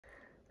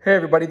Hey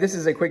everybody, this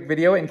is a quick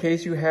video in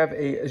case you have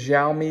a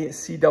Xiaomi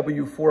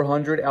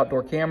CW400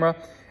 outdoor camera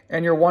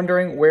and you're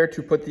wondering where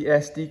to put the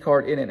SD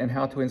card in it and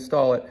how to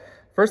install it.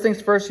 First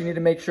things first, you need to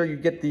make sure you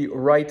get the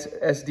right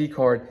SD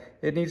card.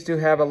 It needs to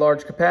have a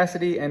large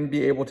capacity and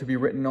be able to be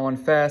written on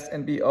fast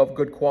and be of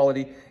good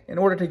quality in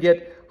order to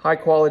get high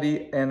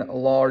quality and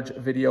large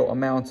video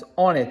amounts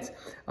on it.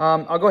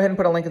 I'll go ahead and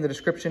put a link in the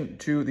description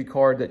to the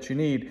card that you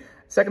need.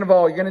 Second of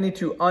all, you're gonna need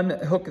to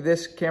unhook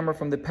this camera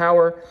from the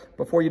power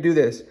before you do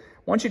this.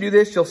 Once you do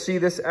this, you'll see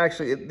this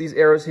these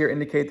arrows here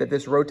indicate that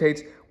this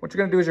rotates. What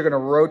you're gonna do is you're gonna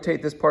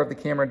rotate this part of the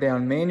camera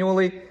down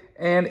manually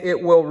and it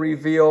will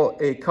reveal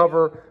a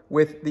cover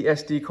with the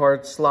SD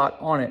card slot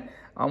on it.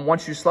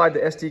 Once you slide the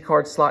SD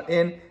card slot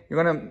in,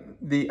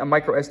 a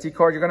micro SD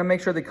card, you're gonna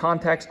make sure the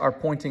contacts are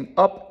pointing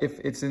up if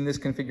it's in this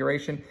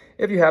configuration.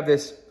 If you have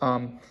this,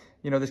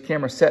 this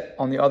camera set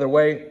on the other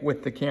way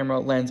with the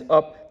camera lens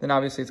up, then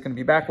obviously it's gonna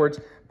be backwards,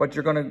 but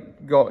you're gonna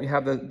you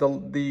have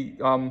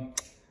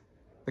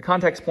the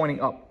contacts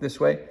pointing up this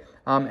way,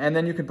 and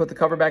then you can put the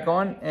cover back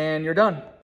on and you're done.